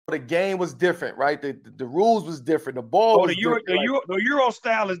the game was different, right? The rules was different. The ball was different. The Euro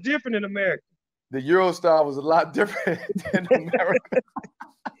style is different in America. The Euro style was a lot different than America.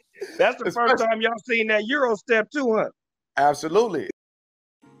 That's the first time y'all seen that Euro step too, huh? Absolutely.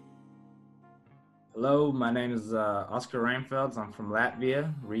 Hello, my name is Oskar Reinfelds. I'm from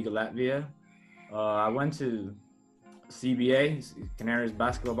Latvia, Riga, Latvia. I went to CBA, Canaries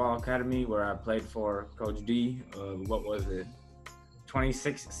Basketball Academy, where I played for Coach D. What was it?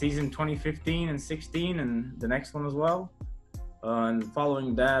 Season 2015 and 16, and the next one as well. And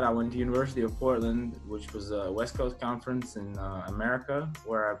following that, I went to University of Portland, which was a West Coast conference in America,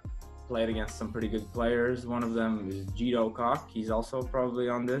 where I played against some pretty good players. One of them is Gito Koch. He's also probably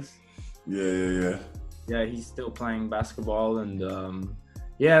on this. Yeah, he's still playing basketball. And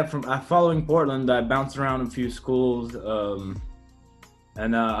following Portland, I bounced around a few schools.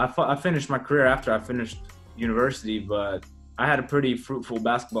 I finished my career after I finished university, but I had a pretty fruitful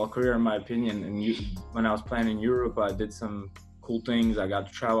basketball career, in my opinion. And when I was playing in Europe, I did some cool things. I got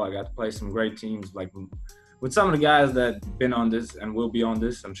to travel. I got to play some great teams, like with some of the guys that been on this and will be on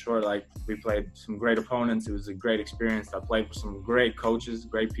this. I'm sure, like, we played some great opponents. It was a great experience. I played for some great coaches,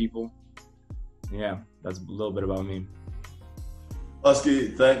 great people. Yeah, that's a little bit about me. Oski,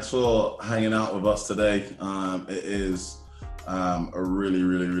 thanks for hanging out with us today. It is a really,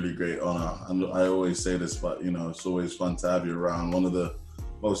 really, really great honor. And I always say this, but, it's always fun to have you around. One of the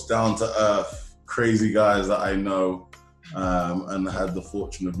most down-to-earth, crazy guys that I know and had the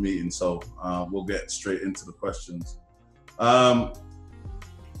fortune of meeting. So we'll get straight into the questions.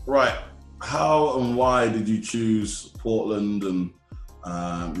 Right. How and why did you choose Portland and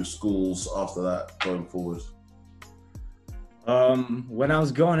your schools after that going forward? When I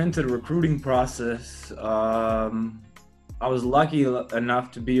was going into the recruiting process, I was lucky enough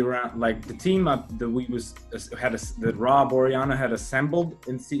to be around, like, the team that Rob Oriana had assembled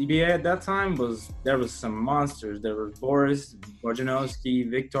in CBA at that time there was some monsters. There was Boris Bojanowski,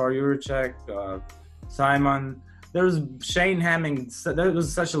 Viktor Juracek, Simon. There was Shane Hamming. There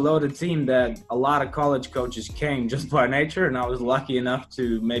was such a loaded team that a lot of college coaches came just by nature, and I was lucky enough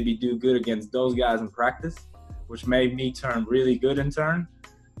to maybe do good against those guys in practice, which made me turn really good in turn.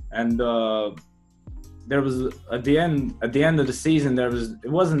 And there was at the end of the season, it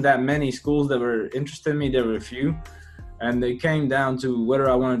wasn't that many schools that were interested in me. There were a few, and it came down to whether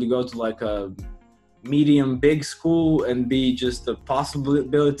I wanted to go to like a medium big school and be just a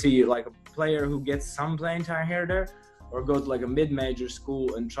possibility, like a player who gets some playing time here or there, or go to like a mid-major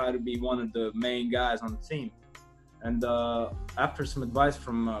school and try to be one of the main guys on the team. And after some advice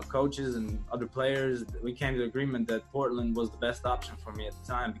from coaches and other players, we came to the agreement that Portland was the best option for me at the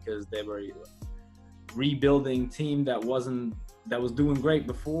time, because they were a rebuilding team that was doing great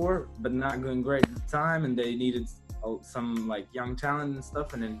before, but not doing great at the time, and they needed some like young talent and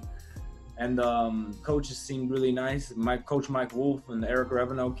stuff. And coaches seemed really nice. My coach Mike Wolf and Eric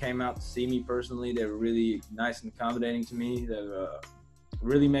Reveno came out to see me personally. They were really nice and accommodating to me. They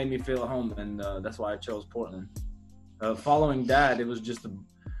really made me feel at home, and that's why I chose Portland. Following that, it was just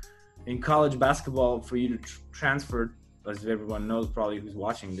in college basketball, for you to transfer, as everyone knows probably who's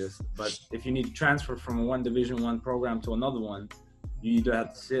watching this, but if you need to transfer from one Division I program to another one, you either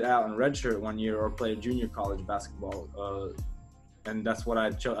have to sit out and redshirt 1 year or play junior college basketball. And that's what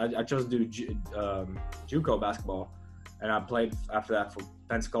I chose. I chose to do JUCO basketball, and I played after that for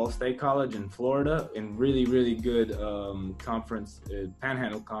Pensacola State College in Florida, in really, really good conference,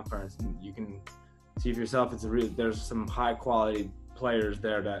 Panhandle Conference. And you can see for yourself, there's some high quality players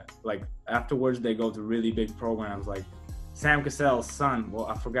there that, like, afterwards they go to really big programs, like Sam Cassell's son. Well,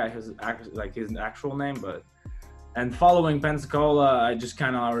 I forgot his actual name, and following Pensacola, I just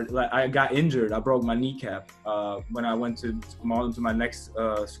kind of, I got injured. I broke my kneecap when I went to my next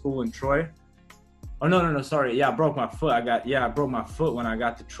school in Troy. Oh, no, sorry. Yeah, I broke my foot. I broke my foot when I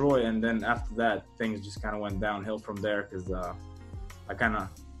got to Troy, and then after that, things just kind of went downhill from there, because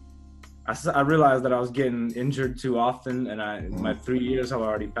I realized that I was getting injured too often, and my 3 years have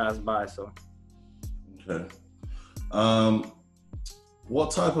already passed by. So. Okay.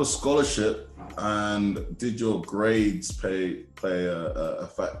 What type of scholarship and did your grades play a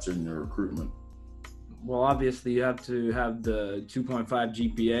factor in your recruitment? Well, obviously you have to have the 2.5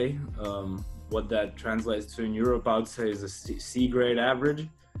 GPA. What that translates to in Europe, I would say, is a C grade average,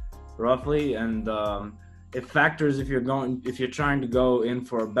 roughly. And it factors if you're trying to go in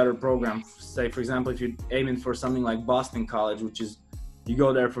for a better program. Say, for example, if you're aiming for something like Boston College, which is, you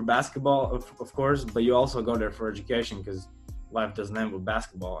go there for basketball, of course, but you also go there for education, because life doesn't end with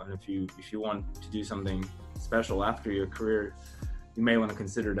basketball. And if you want to do something special after your career, you may want to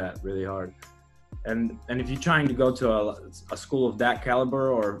consider that really hard. And if you're trying to go to a school of that caliber,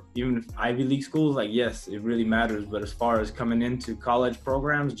 or even if Ivy League schools, like, yes, it really matters. But as far as coming into college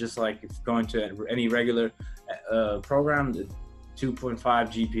programs, just like if going to any regular program, the 2.5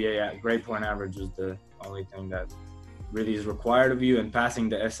 GPA grade point average is the only thing that really is required of you, and passing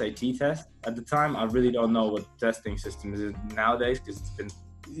the SAT test. At the time, I really don't know what the testing system is nowadays, because it's been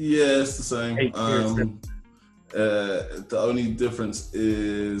it's the same. 8 years. The only difference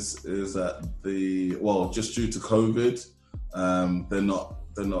is that just due to COVID, they're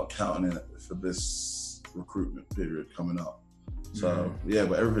not counting it for this recruitment period coming up. So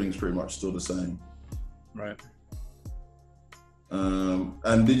but everything's pretty much still the same. Right.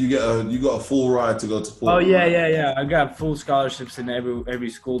 And did you got a full ride to go to Portland? Oh yeah. I got full scholarships in every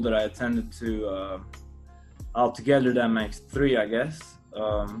school that I attended to. Altogether, that makes 3, I guess.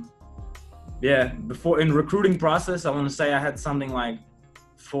 Before in recruiting process, I want to say I had something like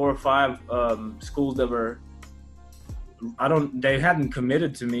 4 or 5 schools that they hadn't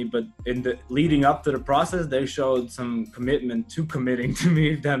committed to me, but in the leading up to the process, they showed some commitment to committing to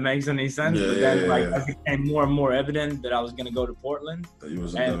me, if that makes any sense. It became more and more evident that I was going to go to Portland.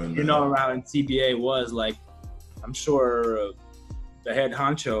 And around CBA was like, I'm sure the head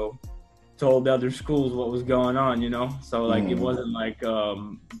honcho told the other schools what was going on, so like it wasn't like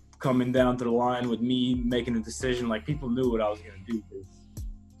coming down to the line with me making a decision. Like, people knew what I was going to do.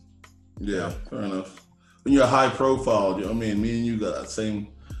 Fair enough. When you're high profile, you know what I mean? Me and you got that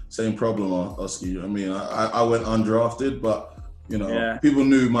same problem, Oskar. I mean, I went undrafted, but people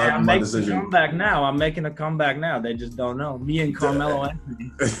knew my decision. I'm making a comeback now. They just don't know. Me and Carmelo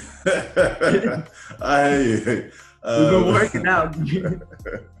Anthony. I hear you. We've been working out.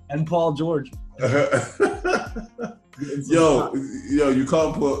 And Paul George. Yo, you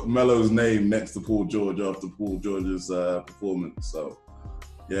can't put Melo's name next to Paul George after Paul George's performance. So,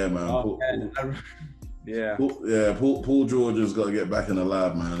 yeah, man. Paul George has got to get back in the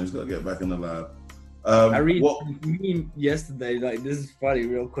lab, man. He's got to get back in the lab. I read a meme yesterday. Like, this is funny,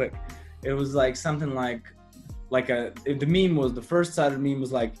 real quick. It was like something like the meme was, the first side of the meme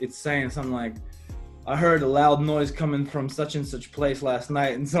was like, it's saying something like, I heard a loud noise coming from such and such place last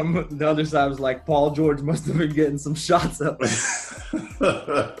night, and the other side was like, Paul George must have been getting some shots up.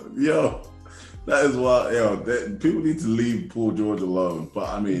 Yo, that is why people need to leave Paul George alone. But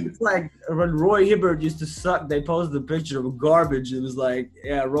I mean, it's like when Roy Hibbert used to suck. They posted a picture of garbage. It was like,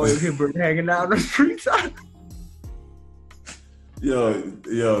 Roy Hibbert hanging out in the free time. Yo,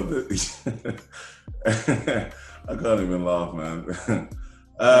 I can't even laugh, man.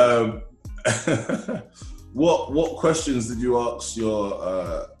 What questions did you ask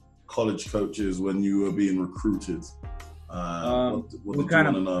your college coaches when you were being recruited? What did you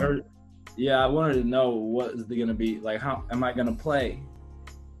want to know? I wanted to know what is going to be like. How am I going to play?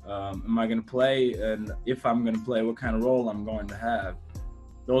 Am I going to play? And if I'm going to play, what kind of role I'm going to have?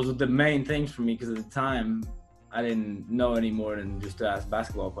 Those are the main things for me, because at the time I didn't know any more than just to ask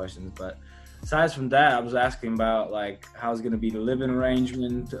basketball questions. But aside from that, I was asking about like how's going to be the living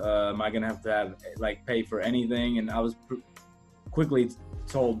arrangement. Am I going to have like pay for anything? And I was quickly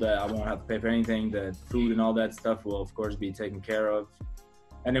told that I won't have to pay for anything. That food and all that stuff will of course be taken care of.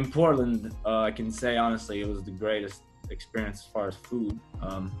 And in Portland, I can say honestly, it was the greatest experience as far as food.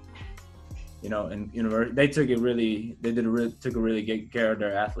 In university, they took really good care of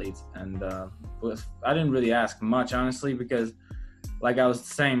their athletes, and I didn't really ask much honestly, because like I was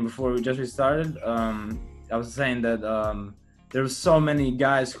saying before we just started, I was saying that there were so many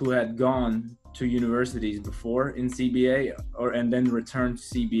guys who had gone to universities before in CBA and then returned to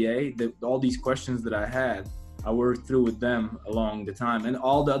CBA. That all these questions that I had, I worked through with them along the time, and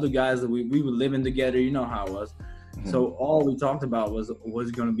all the other guys that we were living together. You know how it was. Mm-hmm. So all we talked about was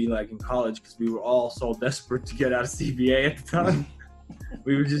going to be like in college, because we were all so desperate to get out of CBA at the time.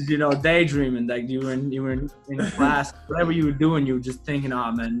 We were just, daydreaming. Like you were in class, whatever you were doing, you were just thinking,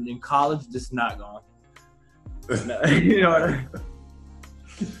 "Oh man, in college, this is not going." You know what I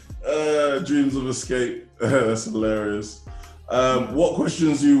mean? Dreams of escape. That's hilarious. What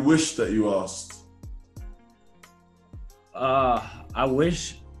questions you wish that you asked? I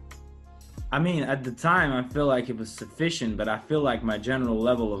wish. I mean, at the time, I feel like it was sufficient, but I feel like my general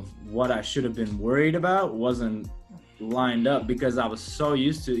level of what I should have been worried about wasn't lined up, because I was so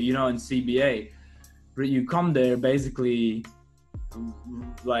used to, in CBA, you come there basically,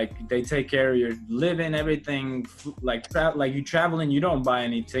 like they take care of your living, everything, like you traveling, you don't buy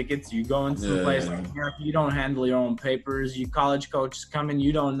any tickets, you go into a place like here, you don't handle your own papers, your college coaches come in,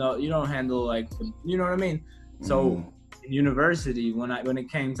 you don't handle you know what I mean? So in university, when it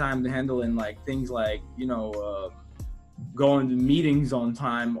came time to handling like things like going to meetings on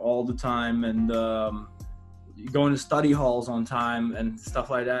time all the time, and going to study halls on time and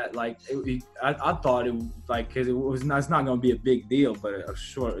stuff like that. Like I thought it like, cause it's not going to be a big deal, but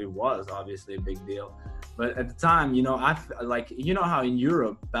sure it was obviously a big deal. But at the time, you know, how in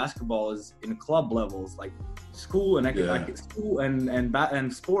Europe basketball is in club levels, like school and like school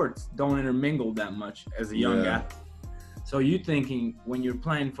and sports don't intermingle that much as a young athlete. So you're thinking when you're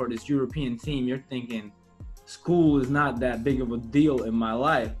playing for this European team, you're thinking school is not that big of a deal in my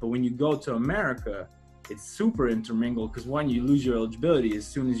life. But when you go to America, it's super intermingled, because one, you lose your eligibility as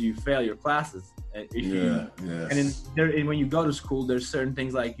soon as you fail your classes. And when you go to school, there's certain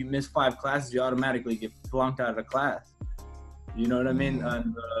things like you miss 5 classes, you automatically get flunked out of the class. You know what I mean?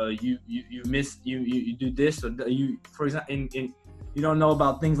 And you do this, or you, for example, you don't know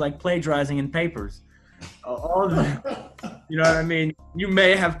about things like plagiarizing in papers. All of that. You know what I mean? You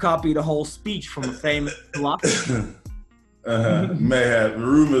may have copied a whole speech from a famous philosopher. May have.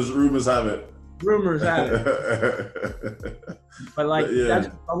 Rumors have it. Rumors have it. But like, I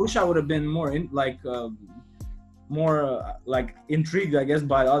wish I would have been more intrigued, I guess,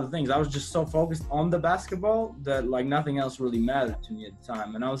 by other things. I was just so focused on the basketball that like nothing else really mattered to me at the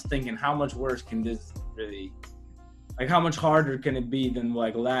time. And I was thinking, how much worse can this really, like how much harder can it be than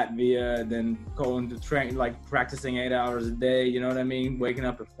like Latvia, than going to train, like practicing 8 hours a day, you know what I mean? Waking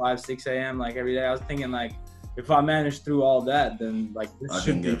up at 5, 6 a.m. like every day. I was thinking like, if I manage through all that, then like this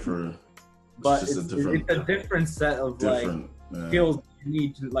should get through. But it's a different set of skills you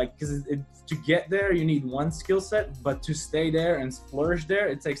need to, like, because to get there you need one skill set, but to stay there and flourish there,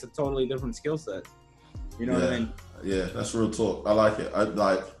 it takes a totally different skill set. You know what I mean? Yeah, that's real talk. I like it.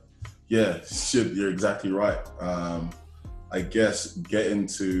 You're exactly right. I guess getting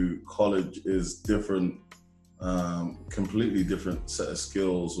to college is different, completely different set of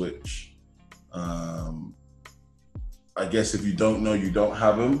skills, which I guess if you don't know you don't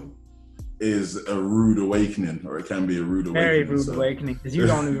have them, is a rude awakening, or it can be a rude awakening. Very rude awakening, because you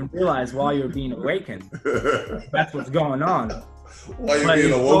don't even realize while you're being awakened. That's what's going on. Why you're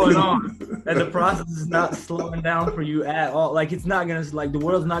being awoken? And the process is not slowing down for you at all. Like, it's not gonna, like, the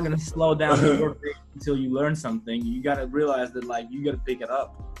world's not gonna slow down until you learn something. You gotta realize that, like, you gotta pick it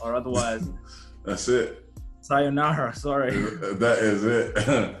up, or otherwise. That's it. Sayonara. Sorry. That is it.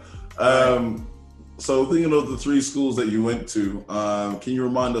 So thinking of the 3 schools that you went to, can you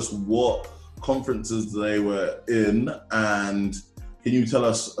remind us what conferences they were in, and can you tell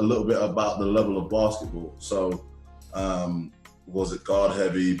us a little bit about the level of basketball? So was it guard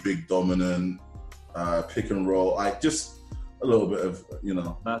heavy, big dominant, pick and roll, like just a little bit of,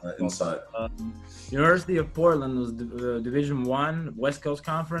 insight. University of Portland was Division I, West Coast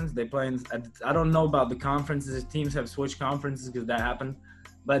Conference. They play I don't know about the conferences. Teams have switched conferences because that happened.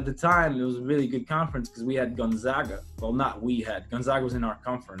 But at the time, it was a really good conference because we had Gonzaga. Well, not we had. Gonzaga was in our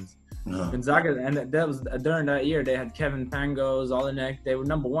conference. Gonzaga, and that was during that year, they had Kevin Pangos, Olenek. They were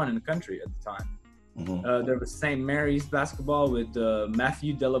number 1 in the country at the time. There was St. Mary's basketball with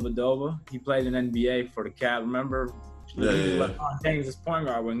Matthew Dellavedova. He played in NBA for the Cavs. Remember? James' point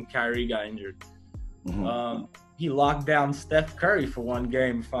guard when Kyrie got injured. He locked down Steph Curry for one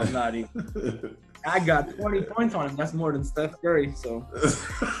game, if I'm not even. I got 20 points on him. That's more than Steph Curry, so.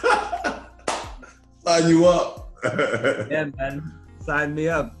 Sign you up. Yeah, man. Sign me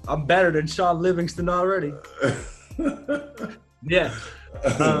up. I'm better than Sean Livingston already. Yeah.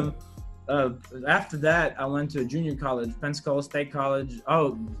 After that, I went to a junior college, Pensacola State College.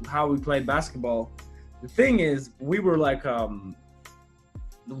 Oh, how we played basketball. The thing is, we were like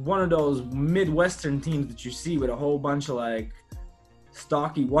one of those Midwestern teams that you see with a whole bunch of like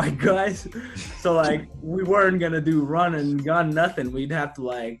stocky white guys. So like we weren't gonna do run and gun nothing. We'd have to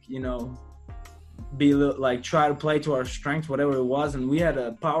like, be like try to play to our strengths, whatever it was. And we had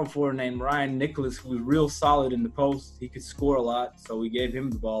a power forward named Ryan Nicholas who was real solid in the post. He could score a lot, so we gave him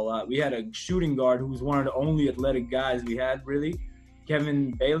the ball a lot. We had a shooting guard who was one of the only athletic guys we had, really,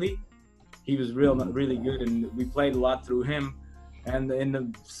 Kevin Bailey. He was really good, and we played a lot through him. And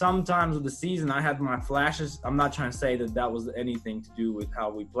in some times of the season, I had my flashes. I'm not trying to say that was anything to do with how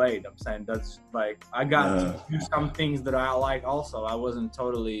we played. I'm saying that's like, I got to do some things that I like also. I wasn't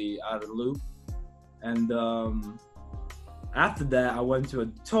totally out of the loop. And after that, I went to a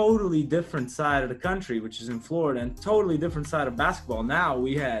totally different side of the country, which is in Florida, and totally different side of basketball. Now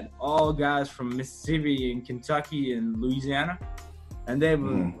we had all guys from Mississippi and Kentucky and Louisiana. And they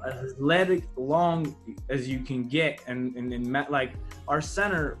were as athletic, long as you can get, and like our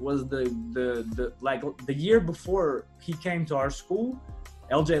center was the year before he came to our school,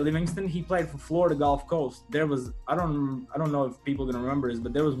 LJ Livingston, he played for Florida Gulf Coast. There was, I don't know if people are gonna remember this,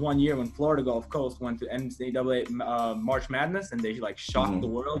 but there was one year when Florida Gulf Coast went to NCAA March Madness, and they like shocked the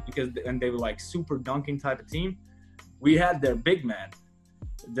world and they were like super dunking type of team. We had their big man.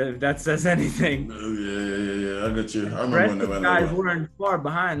 If that says anything. Yeah. I got you. I remember when they went guys over. Weren't far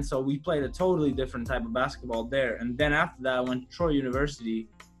behind, so we played a totally different type of basketball there. And then after that, I went to Troy University,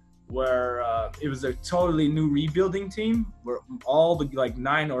 where it was a totally new rebuilding team, where all the like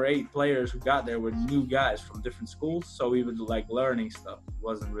 9 or 8 players who got there were new guys from different schools. So we would like learning stuff. It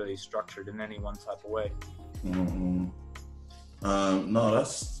wasn't really structured in any one type of way. Mm-hmm. No,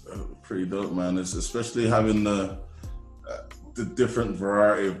 that's pretty dope, man. It's especially having the different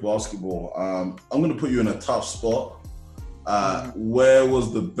variety of basketball. I'm going to put you in a tough spot. Where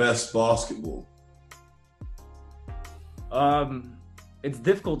was the best basketball? It's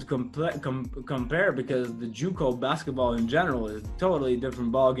difficult to compare because the JUCO basketball in general is a totally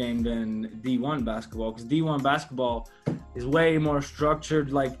different ball game than D1 basketball, because D1 basketball is way more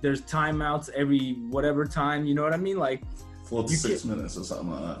structured. Like there's timeouts every whatever time, you know what I mean? Like 4 to 6 minutes or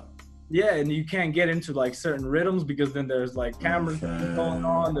something like that. Yeah, and you can't get into like certain rhythms because then there's like cameras going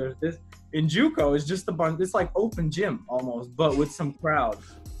on. There's this. In JUCO, it's just a bunch. It's like open gym almost, but with some crowd.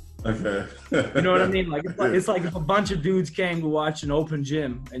 Okay. You know what I mean? Like it's like if a bunch of dudes came to watch an open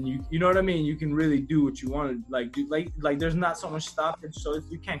gym, and you know what I mean? You can really do what you want to like do. Like there's not so much stoppage, so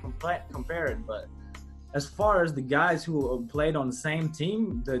you can't compare it. But as far as the guys who played on the same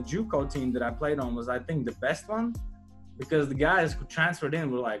team, the JUCO team that I played on was, I think, the best one, because the guys who transferred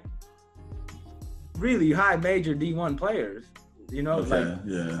in were like really high major D1 players. You know,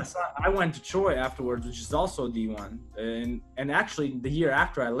 I went to Troy afterwards, which is also D1, and actually the year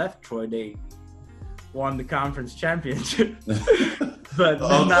after I left Troy, they won the conference championship. But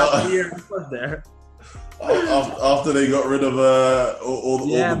not the year I was there. After they got rid of all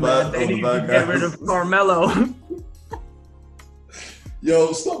the bad guys. Get rid of Carmelo.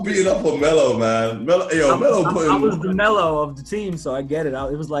 Yo, stop beating up on Melo, man. Melo I was the Melo of the team, so I get it.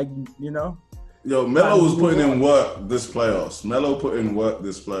 It was like, you know. Yo, Melo was putting in work this playoffs. Melo put in work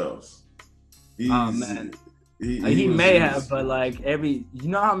this playoffs. Oh, man. He may have, but like you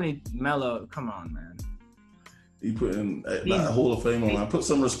know how many Melo, come on, man. He put in that Hall of Famer, man. Put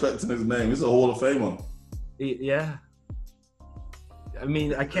some respect in his name. He's a Hall of Famer. Yeah. I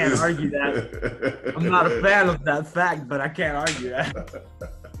mean, I can't argue that. I'm not a fan of that fact, but I can't argue that.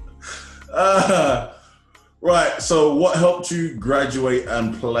 Right. So what helped you graduate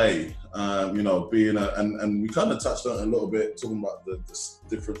and play? You know, being and we kind of touched on it a little bit, talking about the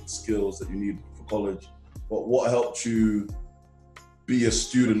different skills that you need for college. But what helped you be a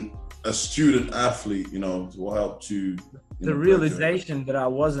student athlete? You know, what helped you? The realization that I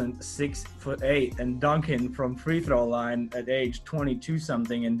wasn't 6'8" and dunking from free throw line at age 22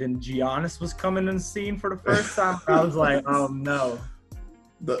 something, and then Giannis was coming on the scene for the first time. I was like, oh no.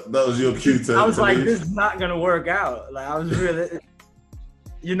 That was your cue to. I was like, this is not gonna work out. Like I was really.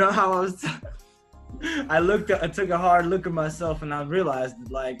 You know how I was. I took a hard look at myself, and I realized,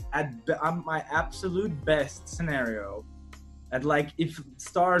 like, I'm my absolute best scenario. At like, if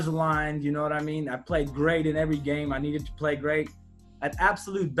stars aligned, you know what I mean. I played great in every game. I needed to play great. At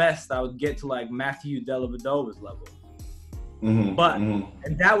absolute best, I would get to like Matthew Dellavedova's level. And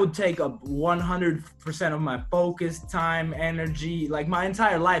that would take up 100% of my focus, time, energy. Like my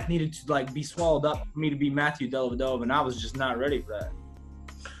entire life needed to like be swallowed up for me to be Matthew Dellavedova, and I was just not ready for that.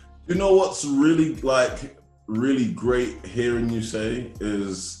 You know what's really great hearing you say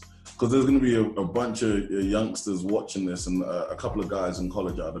is, because there's going to be a bunch of youngsters watching this, and a couple of guys in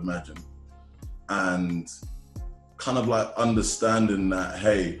college, I'd imagine, and kind of like understanding that,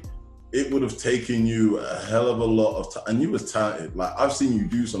 hey, it would have taken you a hell of a lot of time, and you was talented. Like I've seen you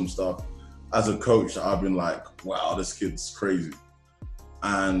do some stuff as a coach that I've been like, wow, this kid's crazy.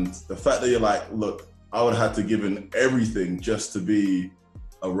 And the fact that you're like, look, I would have to give in everything just to be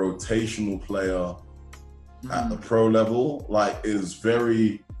a rotational player at the pro level, like, is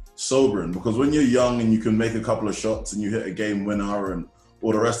very sobering, because when you're young and you can make a couple of shots and you hit a game winner and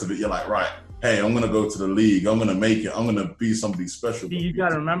all the rest of it, you're like, right, hey, I'm going to go to the league. I'm going to make it. I'm going to be somebody special. You got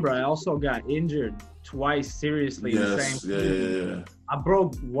to remember, I also got injured twice seriously in the same season. Yeah. I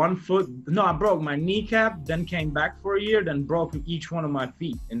broke I broke my kneecap, then came back for a year, then broke each one of my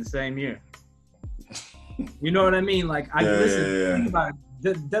feet in the same year. You know what I mean? Like, think about it.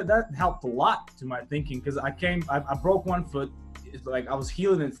 That helped a lot to my thinking, because I broke one foot. It's like I was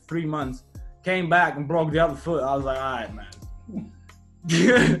healing it 3 months, came back and broke the other foot. I was like, all right, man.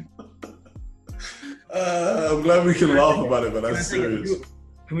 I'm glad we can laugh about it, but that's serious.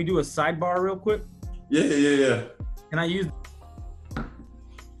 Can we do a sidebar real quick? Yeah. Can I use?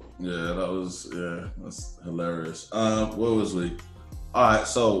 Yeah, that's hilarious. Where was we? All right,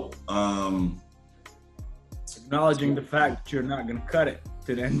 so Acknowledging the fact that you're not going to cut it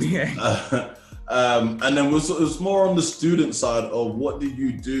to the NBA. and then it was more on the student side of what did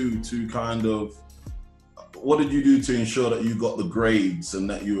you do to ensure that you got the grades and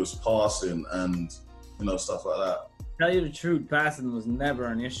that you was passing and stuff like that. Tell you the truth, passing was never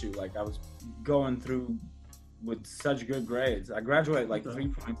an issue. Like I was going through with such good grades. I graduated like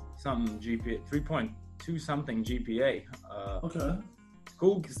 3.2 something GPA. Okay.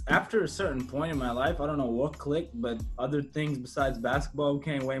 Cool, because after a certain point in my life, I don't know what clicked, but other things besides basketball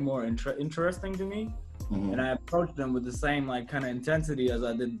became way more interesting to me. Mm-hmm. And I approached them with the same like kind of intensity as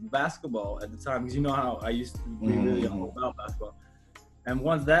I did basketball at the time, because you know how I used to be really all about basketball. And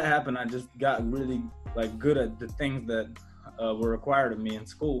once that happened, I just got really like good at the things that were required of me in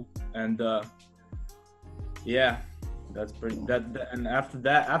school. And that's pretty. And after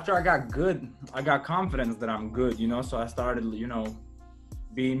that, after I got good, I got confidence that I'm good. So I started,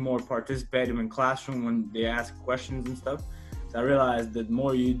 being more participative in classroom when they ask questions and stuff. So I realized that the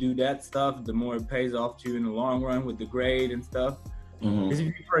more you do that stuff, the more it pays off to you in the long run with the grade and stuff. Because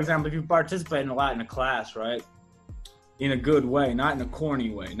for example, if you participate a lot in a class, right, in a good way, not in a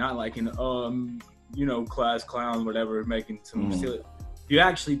corny way, not like in class clown, whatever, making some silly. If you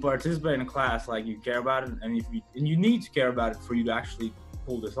actually participate in a class, like you care about it, and you need to care about it for you to actually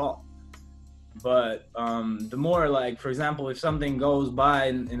pull this off. But the more, like, for example, if something goes by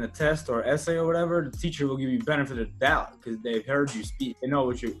in a test or essay or whatever, the teacher will give you benefit of the doubt because they've heard you speak. They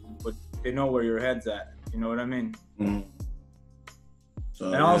know they know where your head's at. You know what I mean?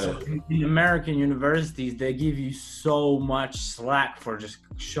 So, and also, in American universities, they give you so much slack for just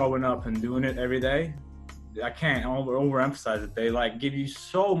showing up and doing it every day. I can't overemphasize it. They like give you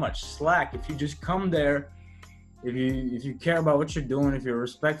so much slack if you just come there. If you care about what you're doing, if you're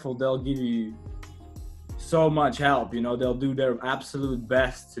respectful, they'll give you so much help. They'll do their absolute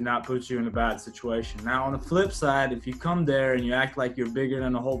best to not put you in a bad situation. Now, on the flip side, if you come there and you act like you're bigger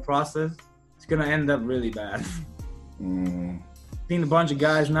than the whole process, it's gonna end up really bad. Seen a bunch of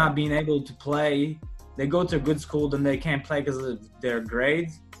guys not being able to play. They go to a good school, then they can't play because of their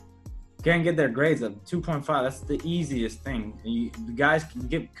grades. Can't get their grades up. 2.5. That's the easiest thing. The guys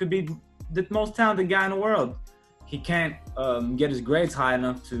could be the most talented guy in the world. He can't get his grades high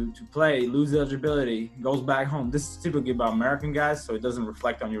enough to play, lose eligibility, goes back home. This is typically about American guys, so it doesn't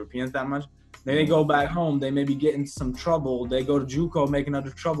reflect on Europeans that much. Then they go back home, they maybe get into some trouble. They go to JUCO, make another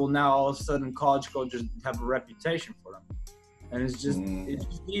trouble. Now all of a sudden college coaches have a reputation for them. And it's just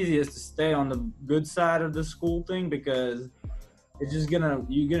easiest to stay on the good side of the school thing because it's just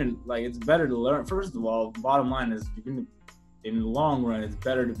it's better to learn. First of all, bottom line is in the long run, it's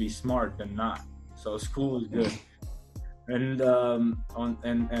better to be smart than not. So school is good. And on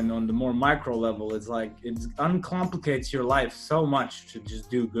the more micro level, it's like it uncomplicates your life so much to just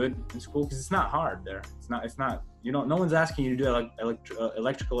do good in school because it's not hard there. It's not. No one's asking you to do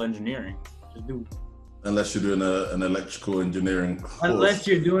electrical engineering. Just do. Unless you're doing an electrical engineering course. Unless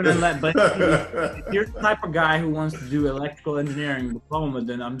you're doing but if you're the type of guy who wants to do electrical engineering diploma,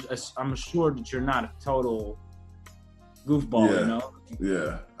 then I'm assured that you're not a total goofball.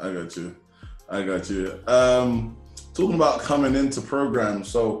 Yeah, I got you. Talking about coming into programs,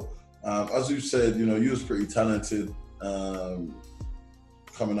 so as you said, you was pretty talented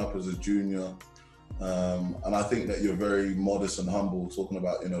coming up as a junior, and I think that you're very modest and humble. Talking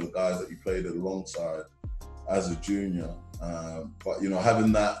about the guys that you played alongside as a junior, but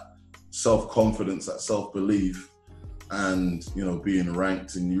having that self-confidence, that self-belief, and being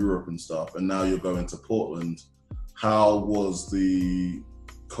ranked in Europe and stuff, and now you're going to Portland. How was the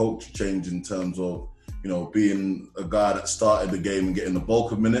culture change in terms of being a guy that started the game and getting the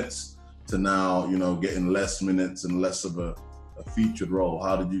bulk of minutes to now, getting less minutes and less of a featured role?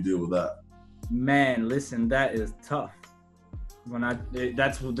 How did you deal with that? Man, listen, that is tough.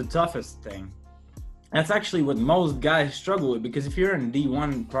 That's the toughest thing. That's actually what most guys struggle with, because if you're in a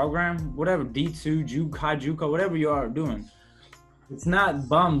D1 program, whatever, D2, high JUCO, whatever you are doing, it's not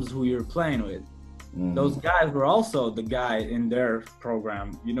bums who you're playing with. Those guys were also the guy in their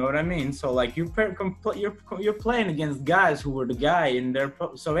program. You know what I mean? So like you're playing against guys who were the guy in their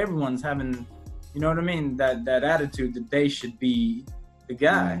so everyone's having, you know what I mean, that attitude that they should be the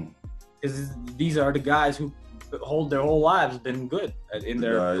guy, because these are the guys who their whole lives been good in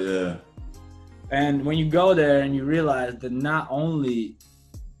their And when you go there and you realize that not only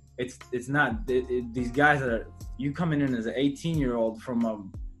it's not these guys that are you coming in as an 18-year-old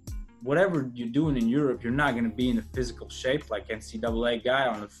from whatever you're doing in Europe, you're not going to be in a physical shape like NCAA guy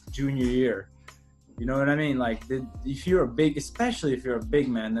on the junior year. You know what I mean? Like, if you're especially if you're a big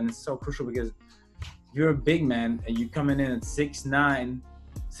man, then it's so crucial, because if you're a big man and you coming in at 6'9",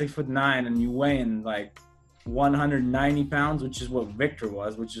 6'9", and you weighing like 190 pounds, which is what Victor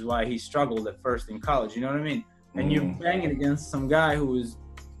was, which is why he struggled at first in college. You know what I mean? And you're banging against some guy who is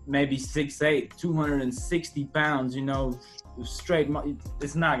maybe 6'8", 260 pounds, you know, straight.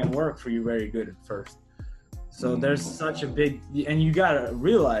 It's not going to work for you very good at first. So there's such a big, and you got to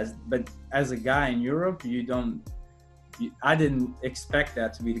realize, but as a guy in Europe, I didn't expect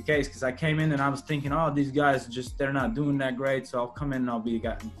that to be the case, because I came in and I was thinking, oh, these guys they're not doing that great, so I'll come in and I'll be the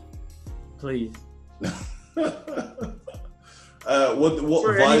guy. Please. What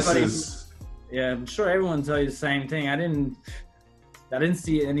vices? Yeah, I'm sure everyone tell you the same thing. I didn't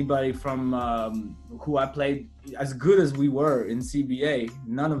see anybody from who I played as good as we were in CBA.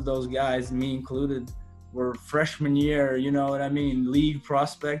 None of those guys, me included, were freshman year, you know what I mean, league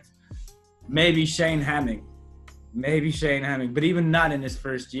prospect. Maybe Shane Hamming, but even not in his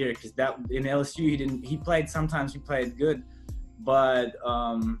first year, because that in LSU he played good, but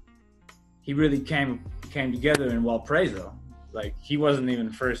he really came together in Valparaiso. Like, he wasn't even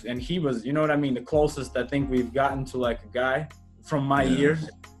first, and he was, you know what I mean, the closest I think we've gotten to like a guy from my year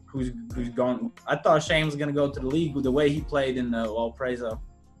who's gone. I thought Shane was gonna go to the league with the way he played in Valparaiso.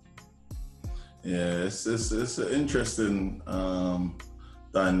 Yeah, it's an interesting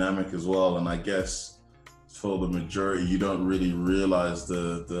dynamic as well, and I guess for the majority, you don't really realize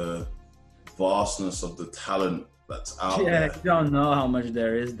the vastness of the talent that's out there. Yeah, you don't know how much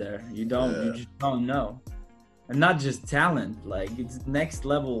there is there. You just don't know. And not just talent, like, it's next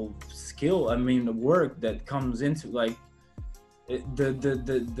level skill. I mean, the work that comes into, like,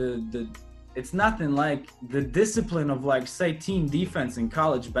 it's nothing like the discipline of, like, say, team defense in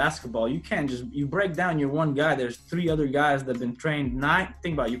college basketball. You can't you break down your one guy. There's 3 other guys that have been trained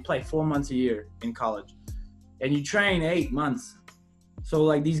think about it, you play 4 months a year in college, and you train 8 months. So,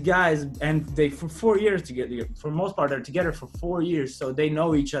 like, these guys, and they for 4 years together, for the most part, they're together for 4 years, so they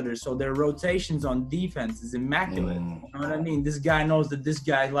know each other. So their rotations on defense is immaculate. You know what I mean? This guy knows that this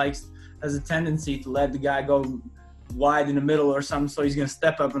guy has a tendency to let the guy go wide in the middle or something, so he's going to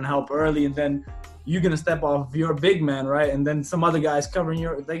step up and help early, and then you're going to step off your big man, right? And then some other guy's covering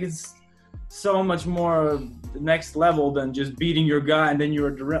like, it's so much more next level than just beating your guy, and then you're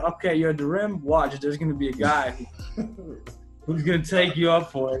at the rim. Okay, you're at the rim, watch, there's going to be a guy who's going to take you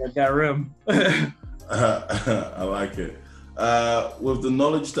up for it at that rim. I like it. With the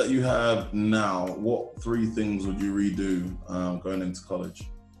knowledge that you have now, what 3 things would you redo going into college?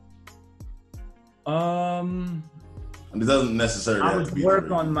 And it doesn't necessarily have to be. I would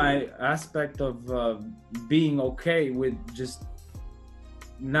work on my aspect of being okay with just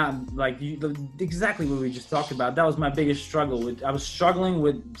not, like, exactly what we just talked about. That was my biggest struggle. I was struggling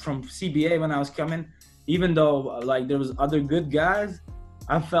from CBA when I was coming, even though, like, there was other good guys.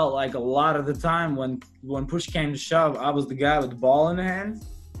 I felt like a lot of the time when push came to shove, I was the guy with the ball in the hands.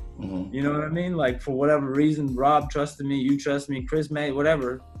 You know what I mean? Like, for whatever reason, Rob trusted me, you trust me, Chris May,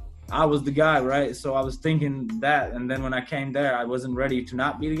 whatever. I was the guy, right? So I was thinking that, and then when I came there, I wasn't ready to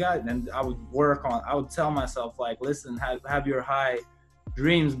not be the guy. And I would tell myself, like, listen, have your high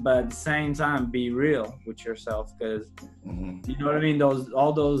dreams, but at the same time, be real with yourself, because you know what I mean?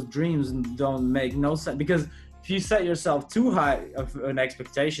 All those dreams don't make no sense, because if you set yourself too high of an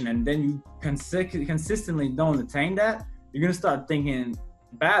expectation and then you consistently don't attain that, you're gonna start thinking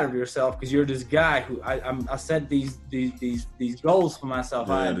bad of yourself, because you're this guy who I set these goals for myself.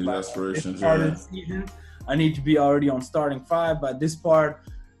 These aspirations. Season, I need to be already on starting 5 by this part,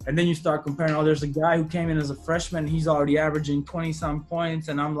 and then you start comparing. Oh, there's a guy who came in as a freshman, he's already averaging 20-some points,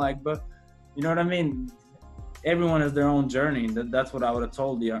 and I'm like, but you know what I mean? Everyone has their own journey. That's what I would have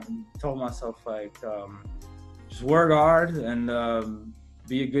told myself, like, just work hard and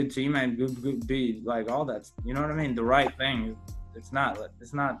be a good teammate, be like all that. You know what I mean? The right thing. It's not,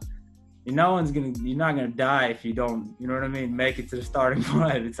 you're not gonna die if you don't, you know what I mean, make it to the starting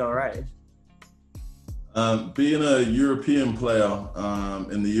 5. It's all right. Being a European player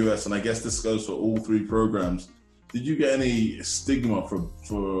in the US, and I guess this goes for all 3 programs, did you get any stigma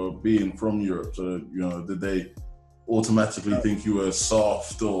for being from Europe? So, you know, did they automatically think you were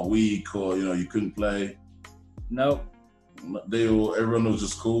soft or weak, or, you know, you couldn't play? Nope. Everyone was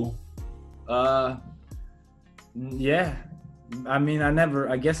just cool? Yeah. I mean,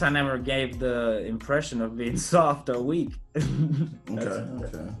 I guess I never gave the impression of being soft or weak. Okay.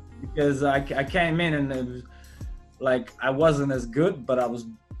 Because I came in and it was like, I wasn't as good, but I was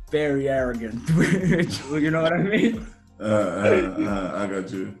very arrogant. You know what I mean? I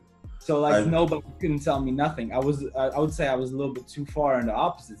got you. So like nobody couldn't tell me nothing. I would say I was a little bit too far on the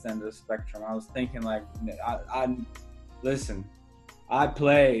opposite end of the spectrum. I was thinking like, listen, I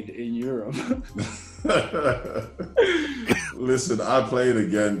played in Europe. Listen, I played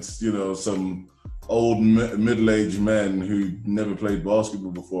against, you know, some old middle-aged men who never played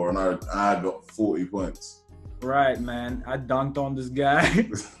basketball before, and I got 40 points. Right, man. I dunked on this guy.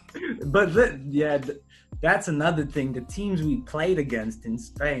 But that's another thing. The teams we played against in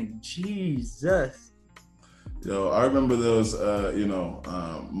Spain, Jesus. Yo, I remember there was,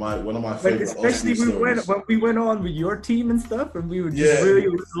 one of my favorite. Especially when we went on with your team and stuff, and we would just really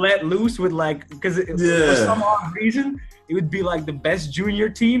let loose with like, because for some odd reason, it would be like the best junior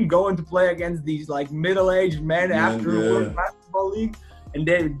team going to play against these like middle-aged men after a World Basketball League, and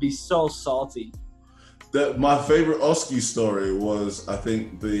they would be so salty. My favorite Oskars story was, I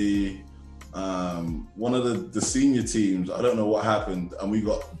think, one of the senior teams. I don't know what happened, and we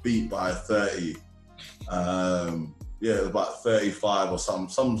got beat by 30. It was about 35 or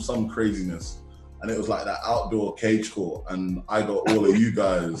some craziness, and it was like that outdoor cage court, and I got all of you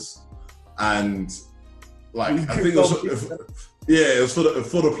guys, and like I think it was for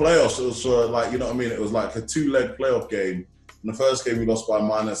the playoffs. It was for, like, you know what I mean. It was like a 2-leg playoff game. In the first game we lost by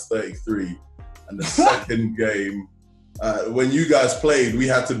 -33, and the second game, when you guys played, we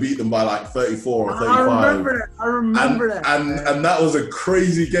had to beat them by like 34 or 35. I remember that. And that was a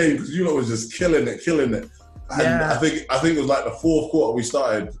crazy game because you know it was just killing it. And I think it was like the fourth quarter we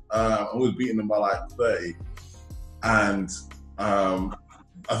started, and we was beating them by like 30. And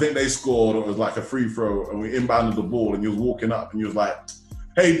I think they scored. It was like a free throw, and we inbounded the ball, and you was walking up, and you was like,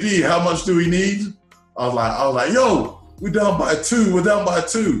 "Hey D, how much do we need?" I was like, "Yo, we're down by 2. We're down by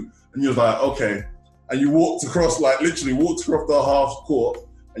 2." And you was like, "Okay." And you walked across the half court,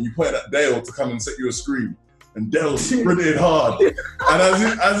 and you pointed at Dale to come and set you a screen. And Dale sprinted hard. And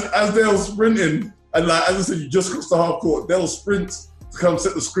as Dale sprinting, and like as I said, you just crossed the half court, Dale sprints to come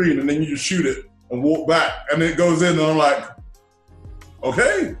set the screen, and then you just shoot it and walk back, and it goes in, and I'm like,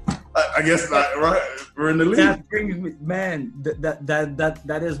 okay, I guess like, right, we're in the league. That brings me, man.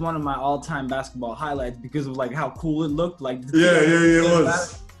 That is one of my all-time basketball highlights because of like how cool it looked. Like it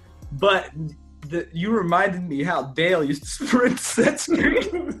was. But you reminded me how Dale used to sprint set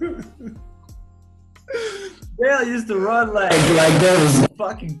screen. Dale used to run like there was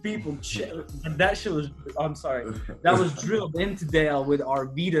fucking people. That shit was. I'm sorry. That was drilled into Dale with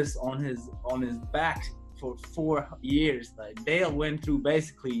Arvidas on his back for 4 years. Like Dale went through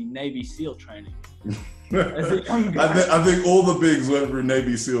basically Navy SEAL training. As a young guy. I think all the bigs went through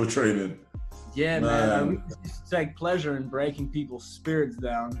Navy SEAL training. Yeah, man. We used to take pleasure in breaking people's spirits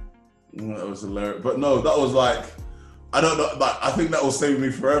down. That was hilarious. But no, that was like, I don't know, like, I think that will stay with me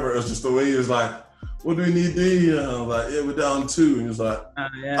forever. It was just the way he was like, "What do we need, D?" And I was like, "Yeah, we're down 2." And he was like, "All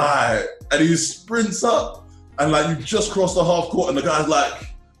right." And he sprints up, and like, you just crossed the half court, and the guy's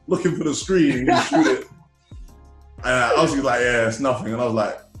like, looking for the screen, and you shoot it. And I was like, "Yeah, it's nothing." And I was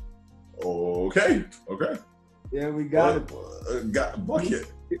like, okay. Yeah, we got it. Got a bucket.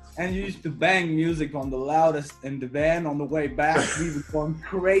 And you used to bang music on the loudest in the van on the way back. We were going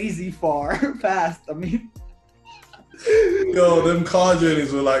crazy fast. I mean, yo, them car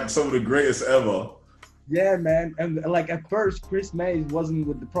journeys were like some of the greatest ever. Yeah, man. And like at first, Chris Mays wasn't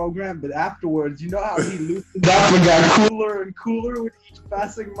with the program, but afterwards, you know how he loosened up and got cooler and cooler with each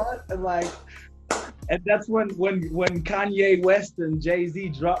passing month, and that's when Kanye West and Jay-Z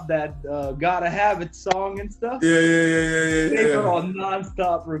dropped that "Gotta Have It" song and stuff. Yeah. They were on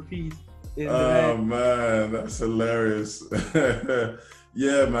nonstop repeat. Oh man, that's hilarious.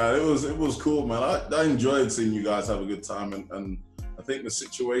 Yeah, man, it was cool, man. I enjoyed seeing you guys have a good time, and I think the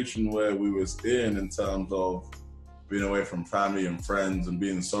situation where we was in terms of being away from family and friends and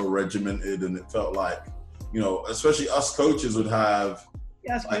being so regimented, and it felt like, you know, especially us coaches would have.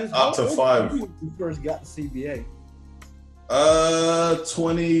 Yes, like up to 5. When you first got to CBA?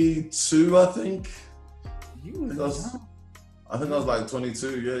 22, I think. I think I was like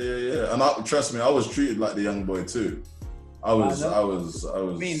 22. Yeah. And trust me, I was treated like the young boy too. I was. I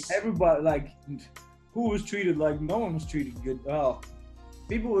mean, everybody, like, who was treated like no one was treated good. Oh,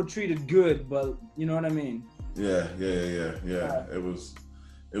 people were treated good, but you know what I mean. Yeah. It was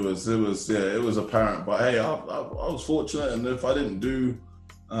apparent. But hey, I was fortunate, and if I didn't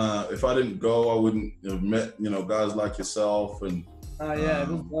go, I wouldn't have met, you know, guys like yourself. And it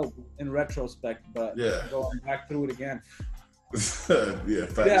was dope in retrospect, but going back through it again. Fat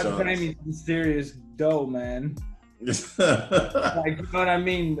serious dough, man. Like, you know what I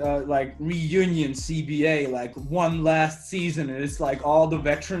mean? Like reunion CBA, like one last season, and it's like all the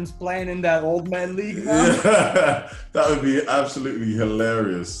veterans playing in that old man league now. Yeah, that would be absolutely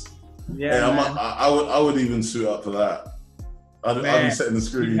hilarious. Yeah, Hey, man. I would even suit up for that. I'd be setting the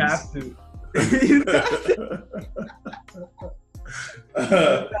screens. You have to.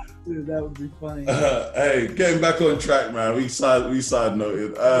 That would be funny. Hey, getting back on track, man. We side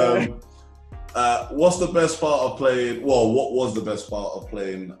noted. What's the best part of playing? Well, what was the best part of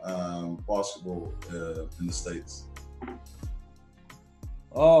playing basketball in the States?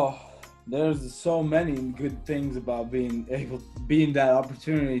 Oh, there's so many good things about being that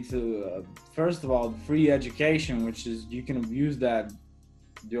opportunity to, first of all, free education, which is you can use that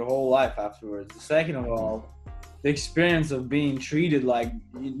your whole life afterwards. Second of all, the experience of being treated like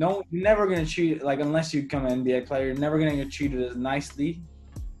you're never gonna treat it like, unless you become an NBA player, you're never gonna get treated as nicely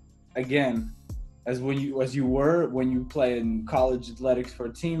again as when you were when you play in college athletics for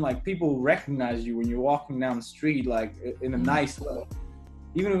a team. Like, people recognize you when you're walking down the street, like in a nice way.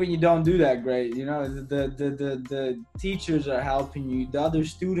 Even when you don't do that great, you know, the teachers are helping you, the other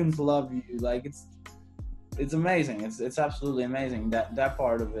students love you. Like, it's amazing. It's absolutely amazing, that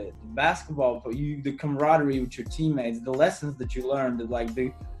part of it. Basketball, but the camaraderie with your teammates, the lessons that you learned,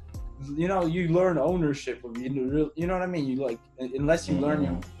 you learn ownership of you know what I mean. You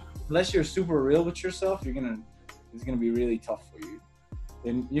unless you're super real with yourself, it's gonna be really tough for you.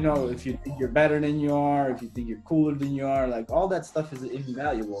 And if you think you're better than you are, if you think you're cooler than you are, like, all that stuff is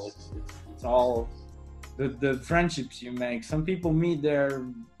invaluable. It's all the friendships you make. Some people meet their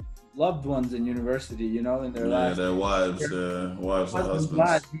loved ones in university, in their lives. Yeah, their wives and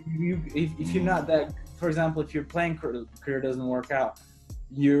husbands. If you're not that, for example, if your playing career doesn't work out,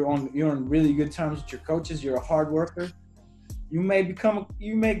 you're on really good terms with your coaches, you're a hard worker, you may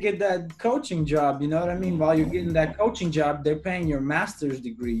get that coaching job, you know what I mean? While you're getting that coaching job, they're paying your master's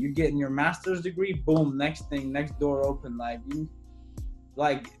degree. You're getting your master's degree, boom, next door open.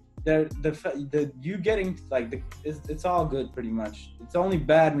 It's all good pretty much. It's only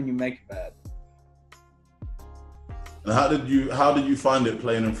bad when you make it bad. And how did you find it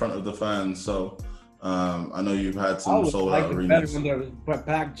playing in front of the fans? So I know you've had some sold out arenas. Better when there were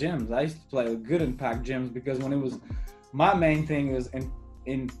packed gyms. I used to play good in packed gyms, because when it was, my main thing was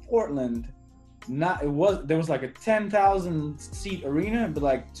in Portland, there was like a 10,000 seat arena, but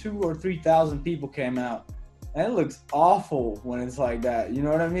like 2,000 or 3,000 people came out. And it looks awful when it's like that. You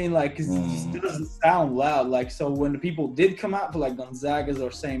know what I mean? Like, 'cause it just doesn't sound loud. Like, so when the people did come out for like Gonzaga's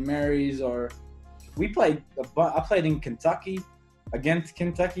or St. Mary's, or I played in Kentucky, against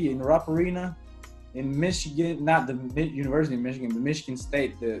Kentucky in Rupp Arena. In Michigan, not the University of Michigan, but Michigan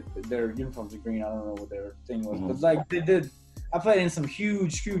State, their uniforms are green. I don't know what their thing was, but like they did. I played in some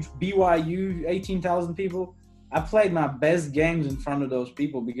huge BYU, 18,000 people. I played my best games in front of those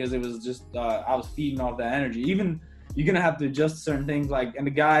people, because it was just I was feeding off that energy. Even you're gonna have to adjust certain things, like, and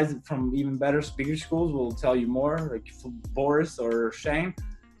the guys from even better speaker schools will tell you more, like Boris or Shane.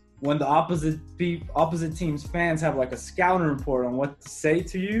 When the opposite team's fans have like a scouting report on what to say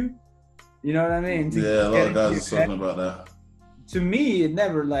to you. You know what I mean? Yeah, a lot of guys are talking about that. To me, it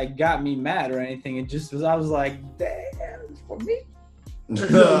never like got me mad or anything. It just was, I was like, damn, it's for me.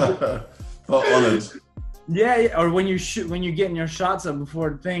 Honored. Yeah, or when you're getting your shots up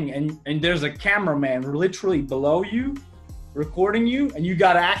before the thing, and there's a cameraman literally below you, recording you, and you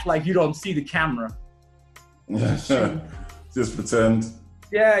gotta act like you don't see the camera. Just pretend.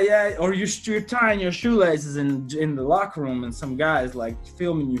 Yeah, or you're tying your shoelaces in the locker room, and some guys like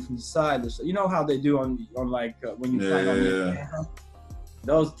filming you from the side. You know how they do on like when you play on the camera?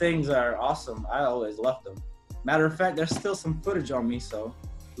 Those things are awesome. I always love them. Matter of fact, there's still some footage on me, so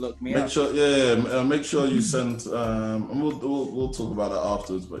look me up. Make sure you send. And we'll talk about that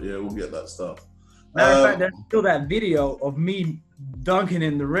afterwards. But yeah, we'll get that stuff. Matter of fact, there's still that video of me dunking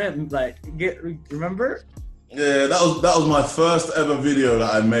in the rim. Like, remember? Yeah, that was my first ever video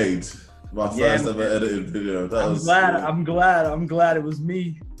that I made. My first ever edited video. I'm glad it was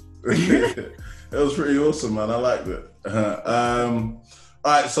me. It was pretty awesome, man. I liked it. All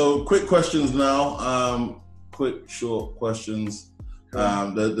right, so quick questions now. Quick, short questions.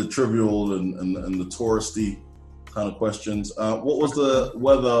 The trivial and the touristy kind of questions. What was the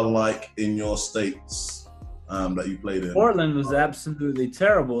weather like in your states that you played in? Portland was absolutely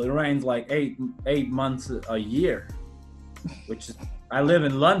terrible. It rains like eight months a year, which is, I live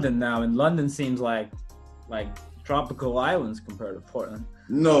in London now, and London seems like tropical islands compared to Portland.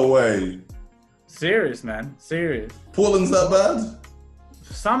 No way. Serious, man. Serious. Portland's that bad?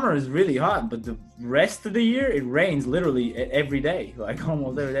 Summer is really hot, but the rest of the year it rains literally every day, like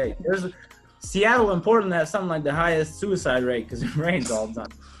almost every day. Seattle and Portland have something like the highest suicide rate because it rains all the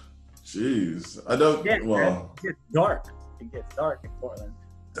time. Jeez, I don't. Yeah, well, it gets dark. It gets dark in Portland.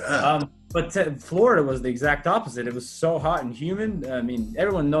 But Florida was the exact opposite. It was so hot and humid. I mean,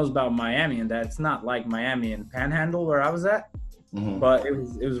 everyone knows about Miami and that it's not like Miami and Panhandle where I was at, but it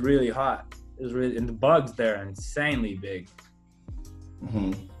was really hot. It was really, and the bugs there are insanely big.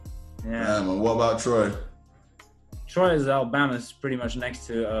 Yeah. And what about Troy? Troy is Alabama. It's pretty much next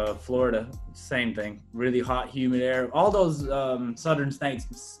to Florida. Same thing. Really hot, humid air. All those southern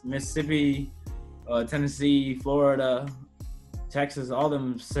states, Mississippi, Tennessee, Florida, Texas, all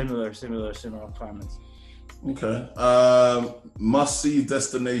them similar climates. Okay. Must-see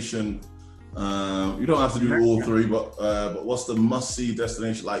destination. You don't have to do all three, but what's the must-see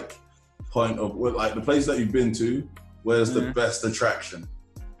destination, like point of, like the place that you've been to, where's the best attraction?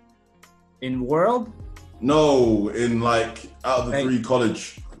 In world? No, in like out of the three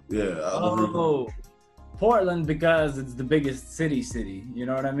college. Yeah. Portland, because it's the biggest city. You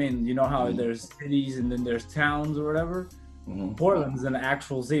know what I mean? You know how there's cities and then there's towns or whatever? Portland's an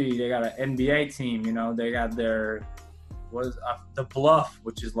actual city. They got an NBA team, you know, they got their the Bluff,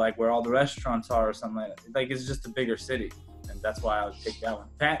 which is like where all the restaurants are or something like that. Like, it's just a bigger city, and that's why I would pick that one.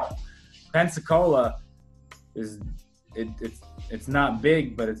 Pensacola is it's not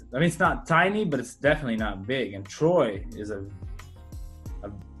big, but it's not tiny, but it's definitely not big. And Troy is a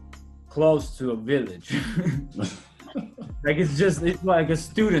close to a village. Like, it's like a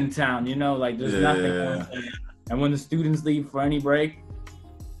student town, you know, like there's nothing else there. And when the students leave for any break,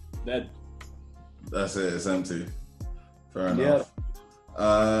 that's it. It's empty. Fair enough.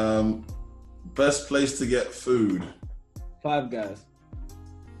 Best place to get food? Five Guys.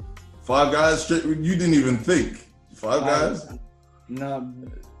 Five Guys? You didn't even think. Five Guys? No,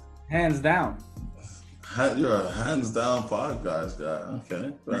 hands down. You're a hands down Five Guys guy.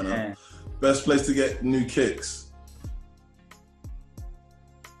 Okay, fair enough. Best place to get new kicks?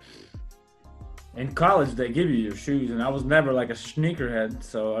 In college, they give you your shoes, and I was never like a sneakerhead,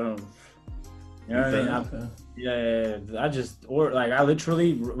 so I don't. You know what I mean? Yeah. I just I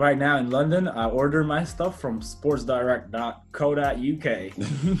literally right now in London, I order my stuff from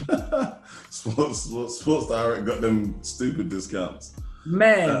sportsdirect.co.uk. Sports Direct got them stupid discounts.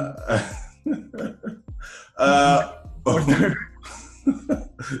 Man.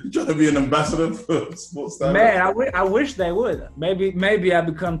 You trying to be an ambassador for Sports Direct? Man, I wish they would. Maybe I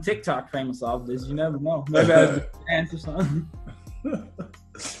become TikTok famous off this. You never know. Maybe I'll dance or something.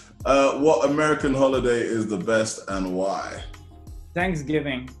 What American holiday is the best and why?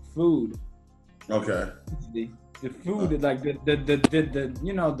 Thanksgiving food. Okay. The food, like the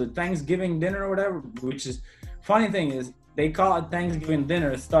you know, the Thanksgiving dinner or whatever. Which is funny thing is they call it Thanksgiving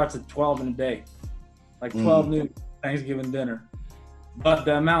dinner. It starts at 12 in a day, like 12 noon Thanksgiving dinner. But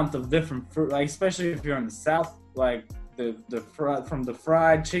the amount of different fruit, like especially if you're in the South, like from the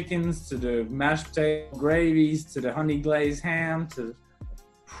fried chickens to the mashed potato gravies to the honey glazed ham to.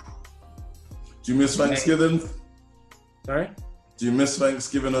 Do you miss Thanksgiving? Sorry? Do you miss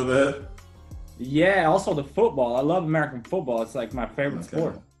Thanksgiving over here? Yeah, also the football. I love American football. It's like my favorite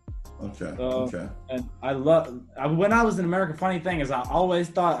sport. Okay. And when I was in America, funny thing is I always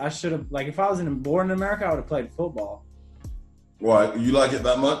thought I should have, like if I was born in America, I would have played football. Why? You like it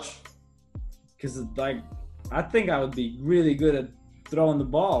that much? Because like, I think I would be really good at throwing the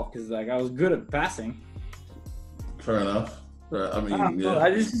ball because like I was good at passing. Fair enough. I mean,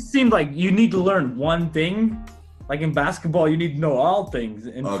 it just seemed like you need to learn one thing. Like in basketball, you need to know all things.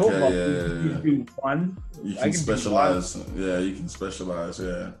 In football, you do one. You can specialize. Yeah, you can specialize.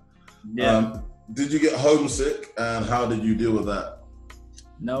 Yeah. Did you get homesick, and how did you deal with that?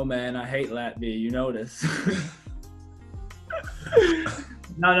 No, man, I hate Latvia. You know this.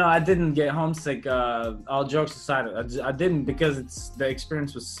 No, I didn't get homesick. All jokes aside, I didn't because the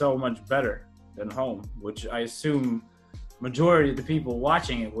experience was so much better than home, which I assume majority of the people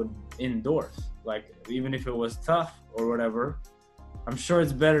watching it would endorse. Like, even if it was tough or whatever, I'm sure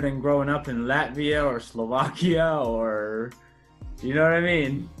it's better than growing up in Latvia or Slovakia or, you know what I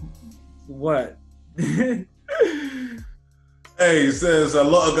mean? What? Hey, he says a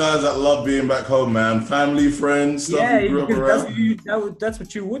lot of guys that love being back home, man. Family, friends, stuff you grew up around. That's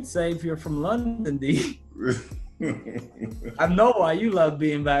what you would say if you're from London, D. I know why you love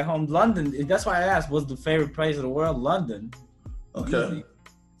being back home. London, that's why I asked, what's the favorite place in the world? London. Okay.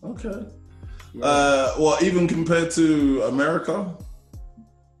 Yeah. Well, even compared to America?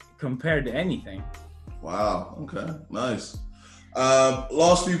 Compared to anything. Wow. Okay. Nice.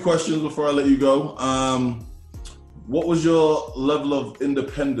 Last few questions before I let you go. What was your level of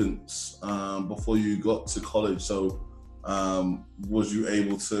independence before you got to college? So was you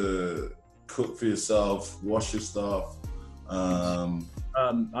able to cook for yourself, wash your stuff?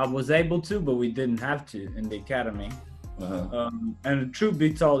 I was able to, but we didn't have to in the academy. And truth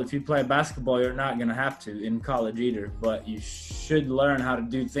be told, if you play basketball, you're not gonna have to in college either. But you should learn how to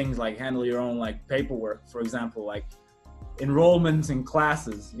do things like handle your own like paperwork, for example, like enrollments in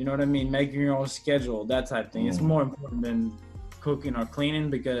classes. You know what I mean? Making your own schedule, that type of thing. It's more important than cooking or cleaning,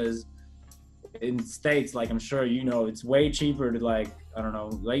 because in states, like I'm sure you know, it's way cheaper to like, I don't know,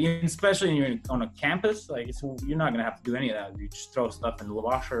 like especially when you're on a campus, like you're not gonna have to do any of that. You just throw stuff in the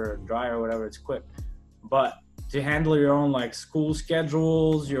washer or dryer or whatever, it's quick. But to handle your own like school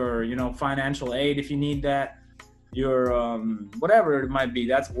schedules, your, you know, financial aid if you need that, your whatever it might be,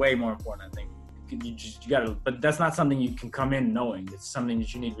 that's way more important, I think. You gotta, but that's not something you can come in knowing. It's something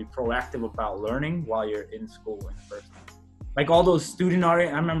that you need to be proactive about learning while you're in school in the first place. Like all those student I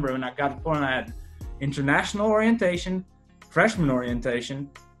remember when I got to the point, I had international orientation, freshman orientation,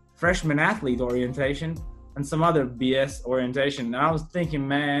 freshman athlete orientation, and some other BS orientation. And I was thinking,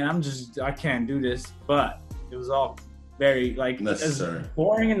 man, I can't do this. But it was all very like necessary. As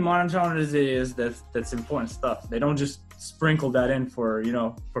boring and monotone as it is, that's important stuff. They don't just sprinkle that in for, you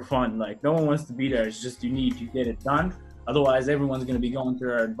know, for fun. Like no one wants to be there. It's just you need to get it done. Otherwise, everyone's going to be going to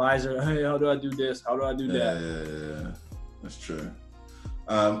their advisor. Hey, how do I do this? How do I do that? Yeah. That's true.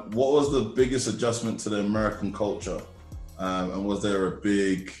 What was the biggest adjustment to the American culture? And was there a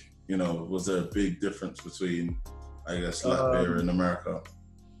big difference between, I guess, Latvia and America?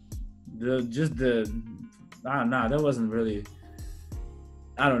 There wasn't really,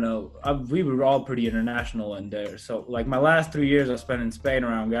 I don't know. We were all pretty international in there. So like my last 3 years I spent in Spain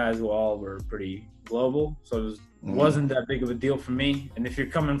around guys who all were pretty global. So it wasn't that big of a deal for me. And if you're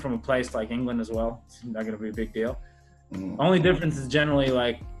coming from a place like England as well, it's not going to be a big deal. Only difference is generally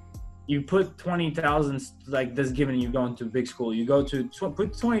like you put 20,000, like this given you going to a big school, you go to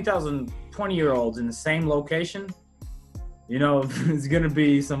put 20,000 20-year-olds in the same location, you know, it's going to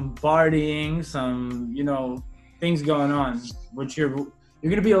be some partying, some, you know, things going on, which you're going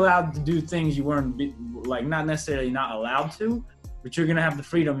to be allowed to do things you weren't like, not necessarily not allowed to, but you're going to have the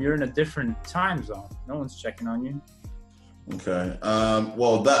freedom. You're in a different time zone. No one's checking on you. Okay.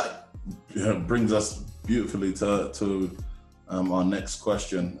 Well, that brings us beautifully to our next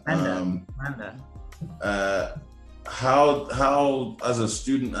question. How as a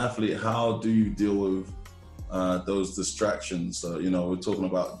student athlete, how do you deal with those distractions? So, you know, we're talking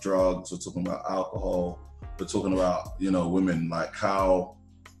about drugs, we're talking about alcohol, we're talking about, you know, women. Like how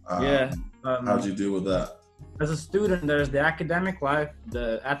do you deal with that? As a student, there's the academic life,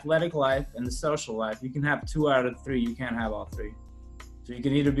 the athletic life, and the social life. You can have 2 out of 3. You can't have all 3. So you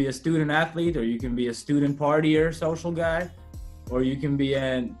can either be a student athlete, or you can be a student partier, social guy, or you can't be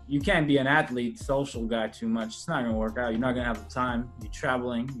an athlete, social guy too much. It's not gonna work out. You're not gonna have the time. You're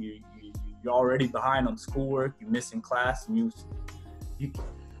traveling. You're already behind on schoolwork. You're missing class, and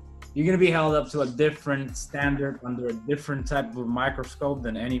you're gonna be held up to a different standard under a different type of microscope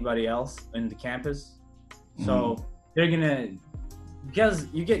than anybody else in the campus. So because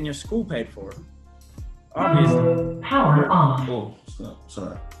you're getting your school paid for. Obviously. Power on. Oh,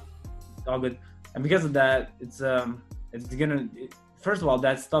 sorry. All good. And because of that, first of all,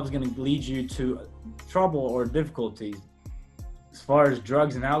 that stuff's gonna lead you to trouble or difficulties. As far as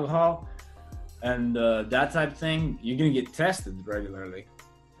drugs and alcohol and that type of thing, you're gonna get tested regularly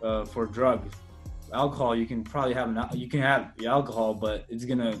for drugs. Alcohol, you can probably have the alcohol, but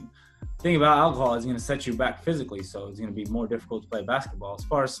thing about alcohol is gonna set you back physically, so it's gonna be more difficult to play basketball. As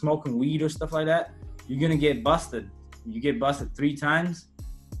far as smoking weed or stuff like that, you're gonna get busted. You get busted 3 times,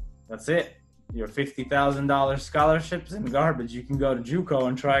 that's it. Your $50,000 scholarship's in the garbage. You can go to JUCO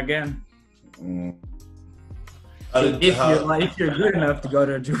and try again. If you're good enough to go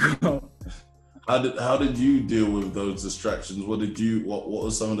to a JUCO. How did you deal with those distractions? What were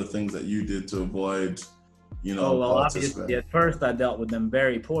some of the things that you did to avoid, you know? Well, obviously at first I dealt with them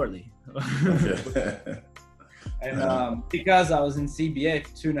very poorly. And because I was in CBA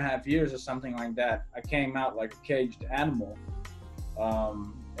for 2.5 years or something like that, I came out like a caged animal.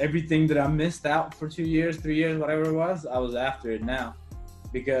 Everything that I missed out for 2 years, 3 years, whatever it was, I was after it now.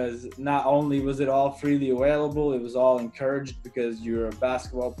 Because not only was it all freely available, it was all encouraged because you're a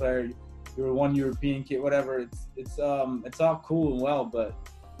basketball player, you're one European kid, whatever. It's all cool and well, but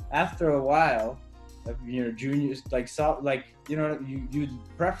after a while, of your juniors, you'd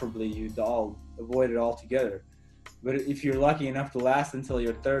all avoid it altogether. But if you're lucky enough to last until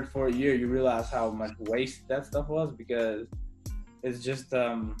your 3rd, 4th year, you realize how much waste that stuff was, because it's just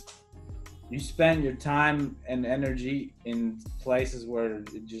you spend your time and energy in places where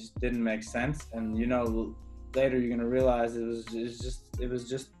it just didn't make sense, and you know later you're gonna realize it was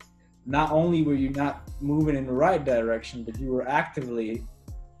just not only were you not moving in the right direction, but you were actively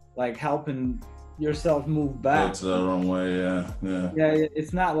like helping yourself move Go back. to the wrong way, Yeah,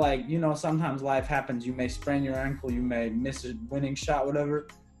 it's not like, sometimes life happens. You may sprain your ankle, you may miss a winning shot, whatever.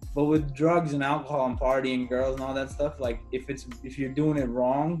 But with drugs and alcohol and partying, girls and all that stuff, like if you're doing it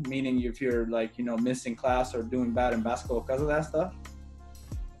wrong, meaning if you're like, missing class or doing bad in basketball because of that stuff,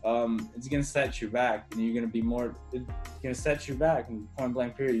 it's gonna set you back, and you're gonna be more. It's gonna set you back in point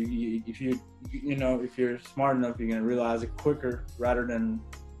blank period. If you're smart enough, you're gonna realize it quicker rather than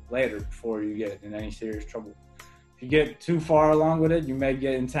later before you get in any serious trouble. If you get too far along with it, you may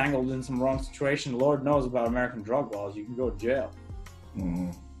get entangled in some wrong situation. Lord knows about American drug laws. You can go to jail.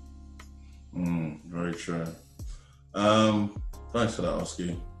 Very true. Thanks for that,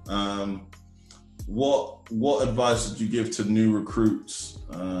 Oski. What advice would you give to new recruits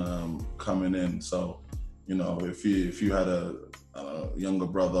coming in? So, if you had a younger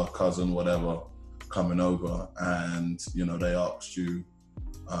brother, cousin, whatever, coming over, and they asked you.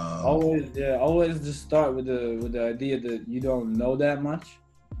 Always just start with the idea that you don't know that much.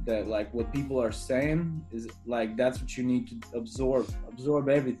 That like what people are saying is like that's what you need to absorb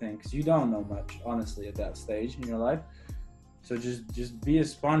everything, because you don't know much, honestly, at that stage in your life. So just be a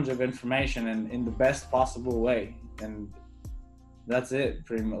sponge of information, and in the best possible way, and that's it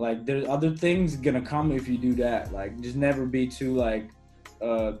pretty much. Like there's other things gonna come if you do that. Like just never be too like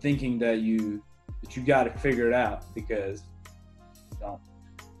thinking that you got to figure it out, because you don't.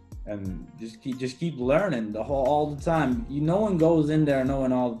 And just keep learning all the time. No one goes in there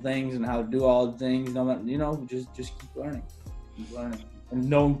knowing all the things and how to do all the things. Just keep learning, and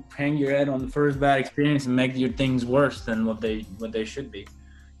don't hang your head on the first bad experience and make your things worse than what they should be.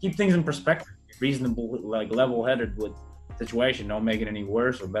 Keep things in perspective. Be reasonable, like level-headed with the situation. Don't make it any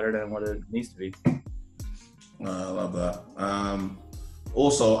worse or better than what it needs to be. I love that.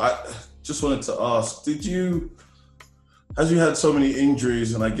 Also, I just wanted to ask: as you had so many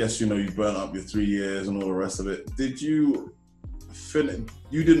injuries, and I guess you burnt up your 3 years and all the rest of it, did you finish?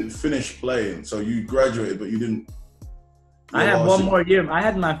 You didn't finish playing, so you graduated, but you didn't. I had one more year. I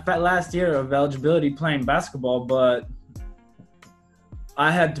had my last year of eligibility playing basketball, but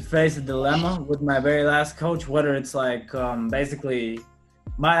I had to face a dilemma with my very last coach. Whether it's like basically,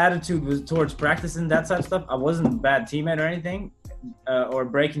 my attitude was towards practicing that type of stuff. I wasn't a bad teammate or anything, or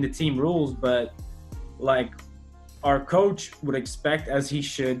breaking the team rules, but like. Our coach would expect, as he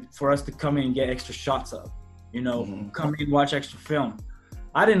should, for us to come in and get extra shots up, come in and watch extra film.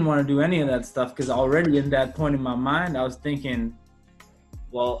 I didn't want to do any of that stuff, because already in that point in my mind, I was thinking,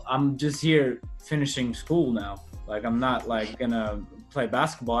 well, I'm just here finishing school now. Like, I'm not like gonna play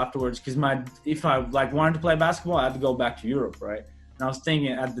basketball afterwards, because if I like wanted to play basketball, I had to go back to Europe, right? And I was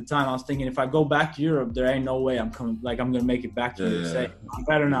thinking at the time, if I go back to Europe, there ain't no way I'm gonna make it back to USA. I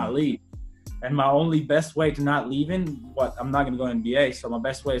better not leave. And my only best way to not leaving, I'm not going to go NBA, so my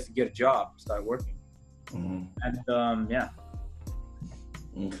best way is to get a job, start working. And, yeah.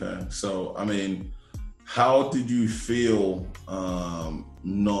 Okay. So, I mean, how did you feel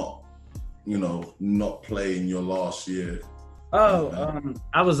not playing your last year?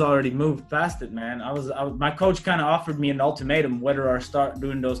 I was already moved past it, man. My coach kind of offered me an ultimatum whether I start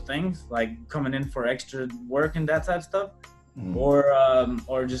doing those things, like coming in for extra work and that type of stuff,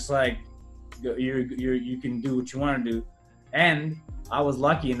 or just like, you can do what you want to do. And I was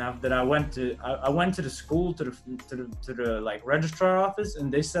lucky enough that I went to the school, to the like registrar office,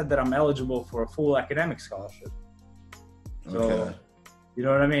 and they said that I'm eligible for a full academic scholarship. So you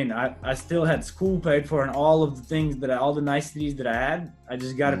know what I mean? I still had school paid for, and all of the things all the niceties that I had, I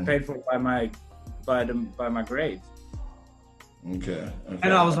just got it paid for by my grades. Okay.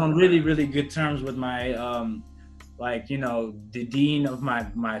 And I was on really, really good terms with my the dean of my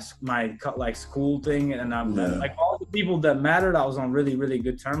like school thing, and like all the people that mattered, I was on really, really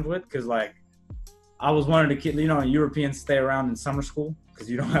good terms with, because like I was one of the kids, Europeans stay around in summer school because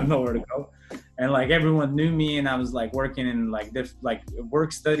you don't have nowhere to go, and like everyone knew me, and I was like working in like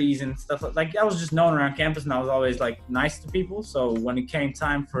work studies and stuff. Like I was just known around campus, and I was always like nice to people. So when it came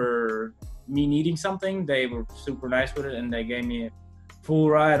time for me needing something, they were super nice with it, and they gave me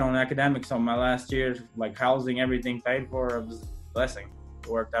full ride on academics on my last year, like housing, everything paid for. It was a blessing. It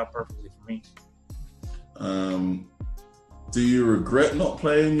worked out perfectly for me. Do you regret not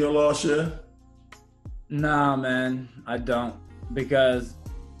playing your last year? Nah, man, I don't, because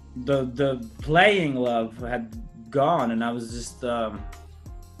the playing love had gone, and I was just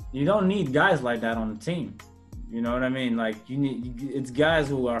you don't need guys like that on the team. You know what I mean? Like it's guys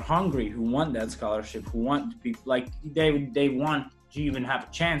who are hungry, who want that scholarship, who want to be like they want to even have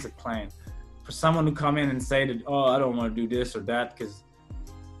a chance at playing. For someone to come in and say that, oh, I don't want to do this or that, because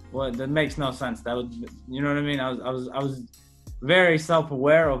that makes no sense. That would, you know what I mean? I was very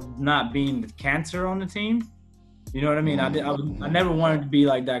self-aware of not being the cancer on the team. You know what I mean? I never wanted to be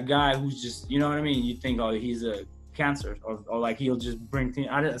like that guy who's just, you know what I mean? You think, oh, he's a cancer, or like he'll just bring team.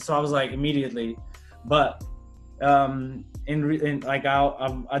 So I was like immediately, but I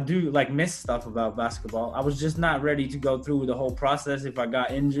do like miss stuff about basketball. I was just not ready to go through the whole process if I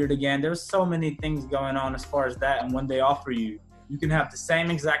got injured again. There's so many things going on as far as that, and when they offer you can have the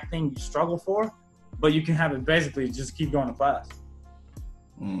same exact thing you struggle for, but you can have it basically just keep going to class.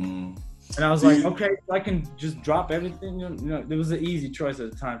 And I was like, okay, I can just drop everything. You know, it was an easy choice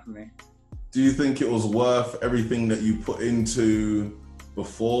at the time for me. Do you think it was worth everything that you put into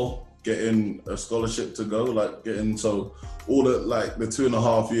before getting a scholarship to go? Like getting, so all the, like the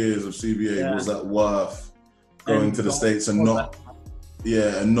 2.5 years of CBA, was that worth going to the States and not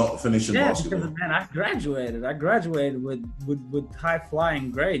finishing basketball? Because man, I graduated with high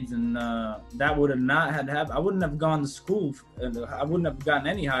flying grades, and that would have not had happened. I wouldn't have gone to school, and I wouldn't have gotten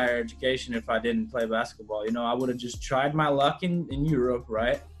any higher education if I didn't play basketball. You know, I would have just tried my luck in Europe,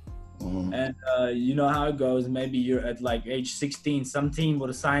 right? And you know how it goes. Maybe you're at like age 16, some team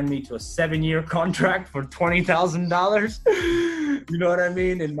would assign me to a 7-year contract for $20,000. You know what I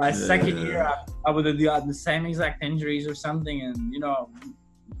mean? In my second year, I would have gotten the same exact injuries or something, and you know,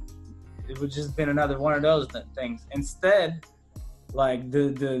 it would just been another one of those things. Instead, like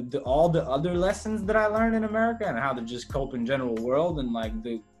the all the other lessons that I learned in America and how to just cope in general world, and like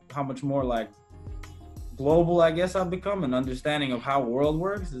how much more like global I guess I've become, an understanding of how world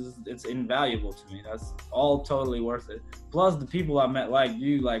works, it's invaluable to me. That's all totally worth it. Plus the people I met, like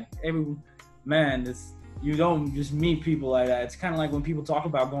you, like you don't just meet people like that. It's kind of like when people talk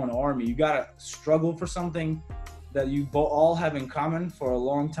about going to army, you gotta struggle for something that you all have in common for a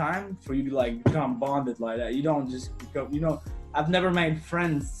long time for you to like become bonded like that. You don't just become, you know, I've never made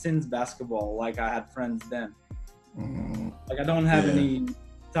friends since basketball like I had friends then. Like I don't have any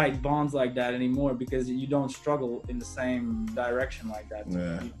tight bonds like that anymore because you don't struggle in the same direction like that.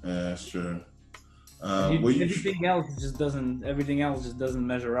 That's true. Everything else just doesn't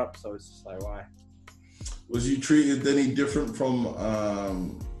measure up, so it's just like, why? Was you treated any different from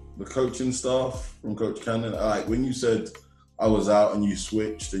the coaching staff, from Coach Cannon? Like when you said I was out and you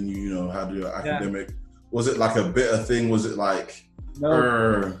switched and you know had your academic, was it like a bitter thing? Was it like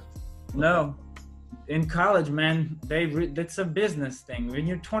no? In college, man, it's a business thing. When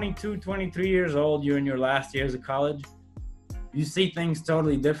you're 22, 23 years old, you're in your last years of college, you see things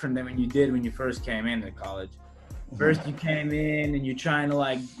totally different than when you did when you first came into college. First you came in and you're trying to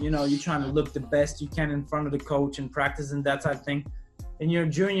like, you know, you're trying to look the best you can in front of the coach and practice and that type of thing. In your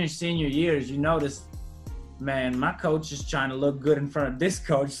junior, senior years, you notice, man, my coach is trying to look good in front of this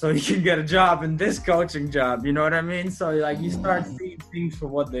coach so he can get a job in this coaching job. You know what I mean? So like you start seeing things for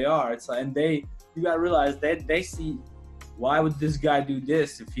what they are. It's like, and you gotta realize they see, why would this guy do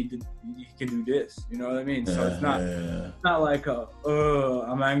this if he can do this? You know what I mean? So it's not like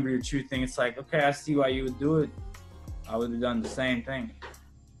I'm angry at you thing. It's like, okay, I see why you would do it. I would have done the same thing.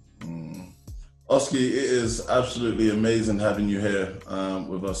 Oski, it is absolutely amazing having you here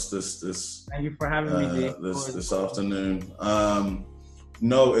with us this Thank you for having me, D. This afternoon.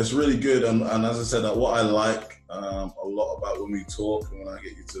 No, it's really good, and as I said, what I like a lot about when we talk and when I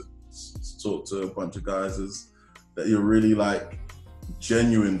get you to talk to a bunch of guys is that you're really like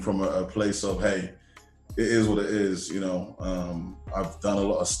genuine from a place of, hey, it is what it is, you know. I've done a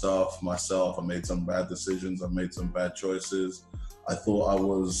lot of stuff myself. I made some bad decisions. I've made some bad choices. I thought I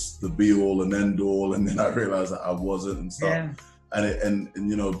was the be all and end all, and then I realized that I wasn't and stuff. Yeah. And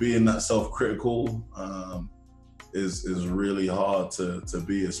you know, being that self-critical is really hard to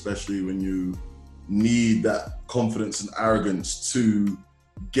be, especially when you need that confidence and arrogance to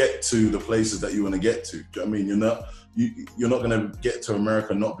get to the places that you want to get to. Do you know what I mean? You're not going to get to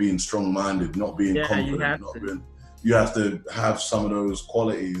America not being strong-minded, not being confident, you have to have some of those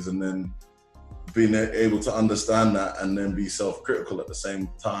qualities, and then being able to understand that and then be self-critical at the same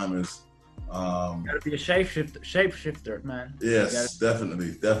time is you gotta be a shapeshifter, man. Yes,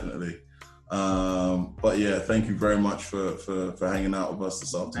 definitely. But yeah, thank you very much for hanging out with us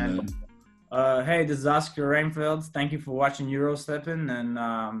this afternoon. Hey, this is Oskar Reinfelds. Thank you for watching Eurostepping, and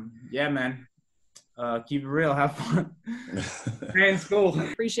yeah, man, keep it real, have fun. Stay in school.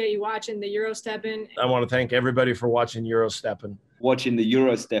 Appreciate you watching the Eurostepping. I want to thank everybody for watching Eurostepping. Watching the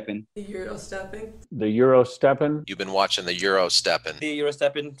Eurostepping. The Eurostepping. The Eurostepping. You've been watching the Eurostepping. The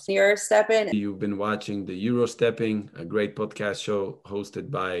Eurostepping. Eurostepping. You've been watching the Eurostepping, a great podcast show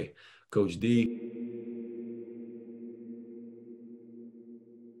hosted by Coach D.